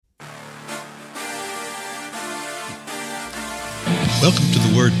Welcome to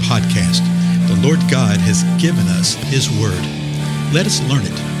the Word Podcast. The Lord God has given us His Word. Let us learn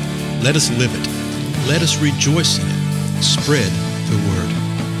it. Let us live it. Let us rejoice in it. Spread the Word.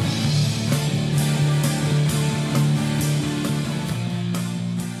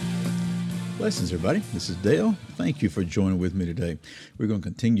 Blessings, everybody. This is Dale. Thank you for joining with me today. We're going to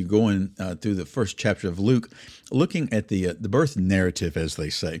continue going through the first chapter of Luke, looking at the birth narrative, as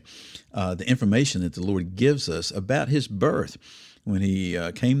they say, the information that the Lord gives us about His birth when He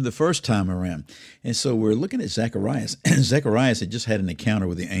came the first time around. And so we're looking at Zacharias. Zacharias had just had an encounter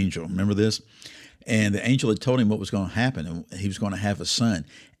with the angel. Remember this? And the angel had told him what was going to happen, and he was going to have a son.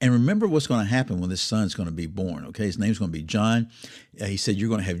 And remember what's going to happen when this son's going to be born, okay? His name's going to be John. He said you're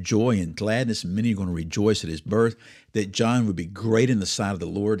going to have joy and gladness, and many are going to rejoice at his birth, that John would be great in the sight of the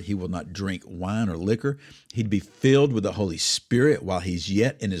Lord. He will not drink wine or liquor. He'd be filled with the Holy Spirit while he's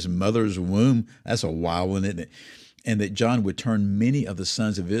yet in his mother's womb. That's a wild one, isn't it? And that John would turn many of the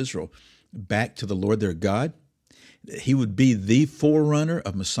sons of Israel back to the Lord their God. He would be the forerunner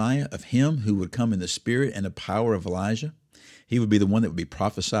of Messiah, of Him who would come in the spirit and the power of Elijah. He would be the one that would be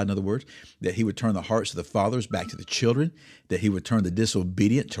prophesied, in other words, that He would turn the hearts of the fathers back to the children, that He would turn the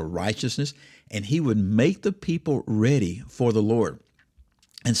disobedient to righteousness, and He would make the people ready for the Lord.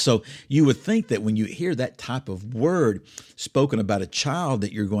 And so you would think that when you hear that type of word spoken about a child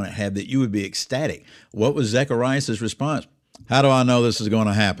that you're going to have, that you would be ecstatic. What was Zacharias' response? How do I know this is going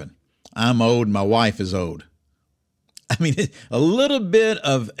to happen? I'm old and my wife is old. I mean, a little bit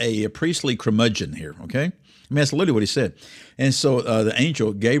of a priestly curmudgeon here, okay? I mean, that's literally what he said. And so the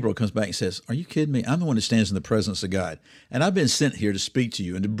angel, Gabriel, comes back and says, are you kidding me? I'm the one that stands in the presence of God. And I've been sent here to speak to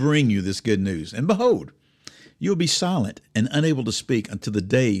you and to bring you this good news. And behold, you will be silent and unable to speak until the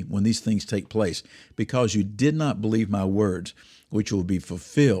day when these things take place, because you did not believe my words, which will be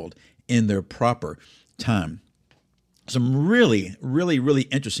fulfilled in their proper time. Some really, really, really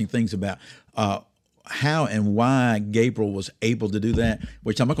interesting things about how and why Gabriel was able to do that,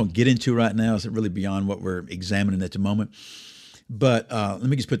 which I'm not going to get into right now. It's really beyond what we're examining at the moment. But let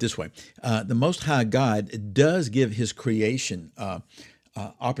me just put it this way. The Most High God does give His creation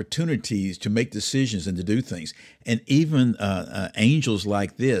opportunities to make decisions and to do things. And even angels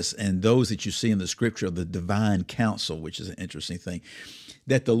like this and those that you see in the scripture of the divine council, which is an interesting thing,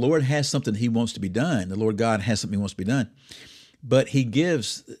 that the Lord has something He wants to be done. The Lord God has something He wants to be done. But He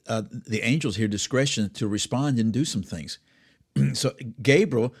gives the angels here discretion to respond and do some things. So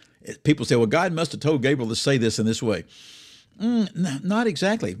Gabriel, people say, well, God must have told Gabriel to say this in this way. Not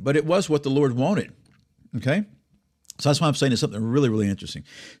exactly, but it was what the Lord wanted, okay? So that's why I'm saying it's something really, really interesting.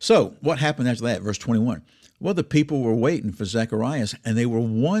 So what happened after that? Verse 21. Well, the people were waiting for Zacharias, and they were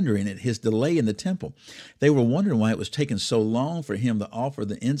wondering at his delay in the temple. They were wondering why it was taking so long for him to offer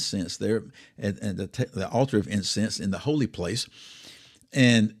the incense there at the altar of incense in the holy place,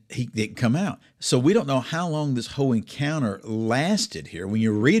 and he didn't come out. So we don't know how long this whole encounter lasted here. When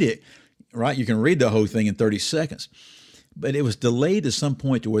you read it, right, you can read the whole thing in 30 seconds. But it was delayed to some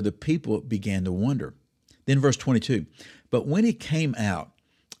point to where the people began to wonder. Then verse 22, but when He came out,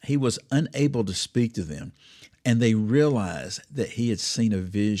 He was unable to speak to them, and they realized that He had seen a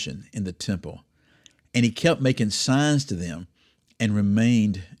vision in the temple. And He kept making signs to them and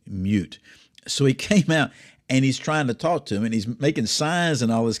remained mute. So He came out and He's trying to talk to them, and He's making signs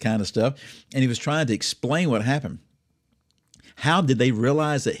and all this kind of stuff, and He was trying to explain what happened. How did they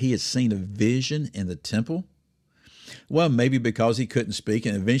realize that He had seen a vision in the temple? Well, maybe because He couldn't speak,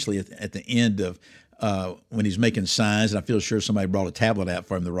 and eventually at the end of when He's making signs, and I feel sure somebody brought a tablet out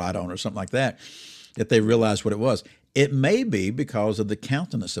for Him to write on or something like that, that they realized what it was. It may be because of the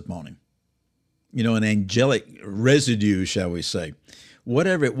countenance upon Him, an angelic residue, shall we say.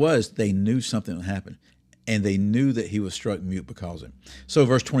 Whatever it was, they knew something would happen, and they knew that He was struck mute because of it. So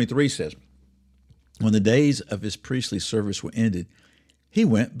verse 23 says, when the days of His priestly service were ended, He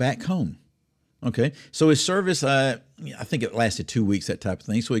went back home. Okay, so His service, I think it lasted 2 weeks, that type of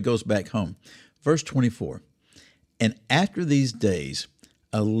thing, so He goes back home. Verse 24, and after these days,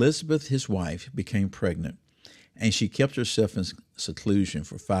 Elizabeth, his wife, became pregnant, and she kept herself in seclusion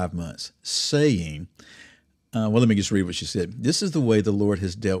for 5 months, saying, let me just read what she said. This is the way the Lord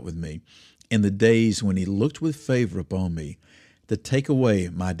has dealt with me in the days when He looked with favor upon me to take away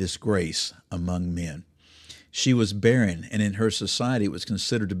my disgrace among men. She was barren, and in her society it was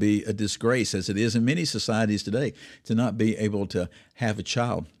considered to be a disgrace, as it is in many societies today, to not be able to have a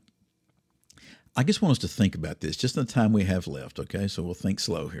child. I just want us to think about this, just in the time we have left, okay? So we'll think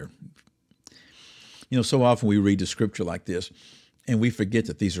slow here. So often we read the scripture like this, and we forget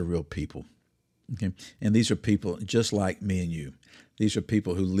that these are real people, okay? And these are people just like me and you. These are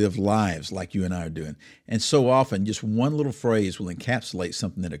people who live lives like you and I are doing. And so often, just one little phrase will encapsulate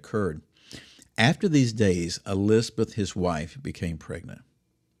something that occurred. After these days, Elizabeth, his wife, became pregnant,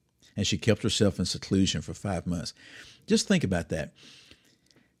 and she kept herself in seclusion for 5 months. Just think about that.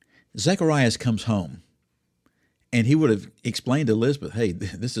 Zacharias comes home, and he would have explained to Elizabeth, hey,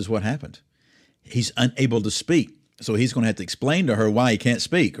 this is what happened. He's unable to speak, so he's going to have to explain to her why he can't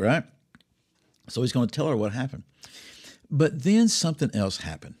speak, right? So he's going to tell her what happened. But then something else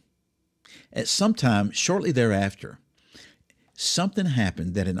happened. At some time shortly thereafter, something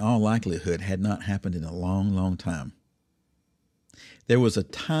happened that in all likelihood had not happened in a long, long time. There was a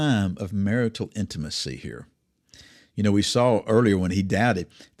time of marital intimacy here. You know, we saw earlier when he doubted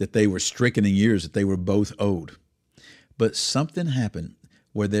that they were stricken in years, that they were both old. But something happened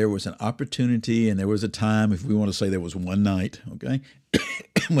where there was an opportunity and there was a time, if we want to say there was one night, okay,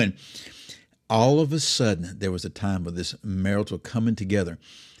 when all of a sudden there was a time of this marital coming together,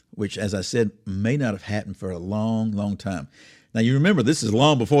 which, as I said, may not have happened for a long, long time. Now, you remember, this is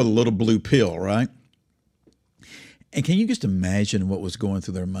long before the little blue pill, right? And can you just imagine what was going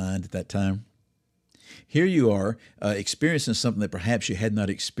through their mind at that time? Here you are experiencing something that perhaps you had not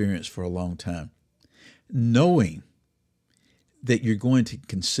experienced for a long time, knowing that you're going to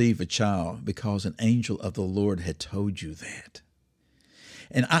conceive a child because an angel of the Lord had told you that.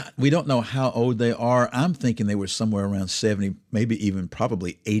 And we don't know how old they are. I'm thinking they were somewhere around 70, maybe even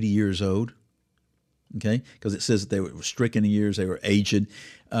probably 80 years old. Okay, because it says that they were stricken in years, they were aged,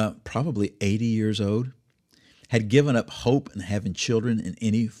 probably 80 years old, had given up hope in having children in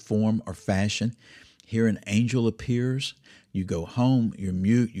any form or fashion. Here an angel appears, you go home, you're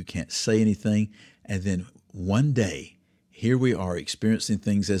mute, you can't say anything, and then one day, here we are experiencing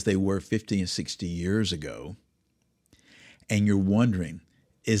things as they were 50 and 60 years ago, and you're wondering,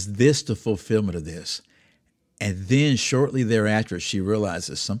 is this the fulfillment of this? And then shortly thereafter, she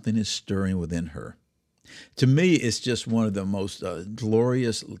realizes something is stirring within her. To me, it's just one of the most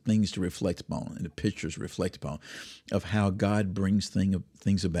glorious things to reflect upon, and the pictures reflect upon, of how God brings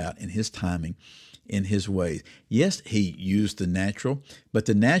things about in His timing, in His ways. Yes, He used the natural, but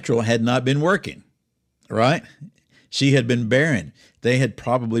the natural had not been working, right? She had been barren. They had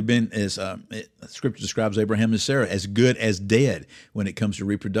probably been, as Scripture describes Abraham and Sarah, as good as dead when it comes to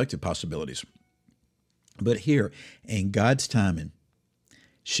reproductive possibilities. But here, in God's timing,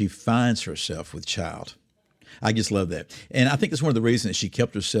 she finds herself with child. I just love that. And I think that's one of the reasons that she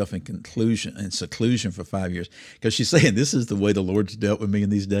kept herself in seclusion for 5 years, because she's saying, this is the way the Lord's dealt with me in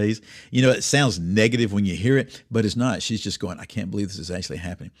these days. You know, it sounds negative when you hear it, but it's not. She's just going, I can't believe this is actually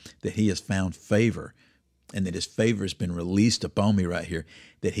happening, that He has found favor and that His favor has been released upon me right here,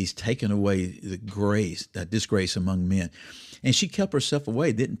 that He's taken away the grace, that disgrace among men. And she kept herself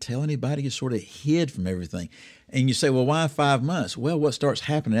away, didn't tell anybody, just sort of hid from everything. And you say, well, why 5 months? Well, what starts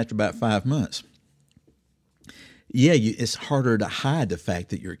happening after about 5 months? Yeah, it's harder to hide the fact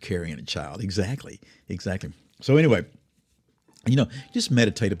that you're carrying a child. Exactly. So anyway, you know, just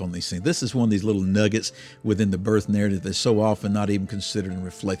meditate upon these things. This is one of these little nuggets within the birth narrative that's so often not even considered and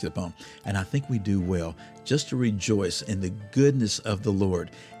reflected upon. And I think we do well just to rejoice in the goodness of the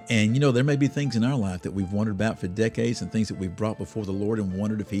Lord. And, you know, there may be things in our life that we've wondered about for decades and things that we've brought before the Lord and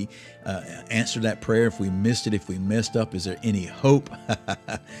wondered if He answered that prayer, if we missed it, if we messed up. Is there any hope?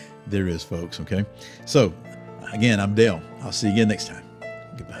 There is, folks, okay? So, again, I'm Dale. I'll see you again next time.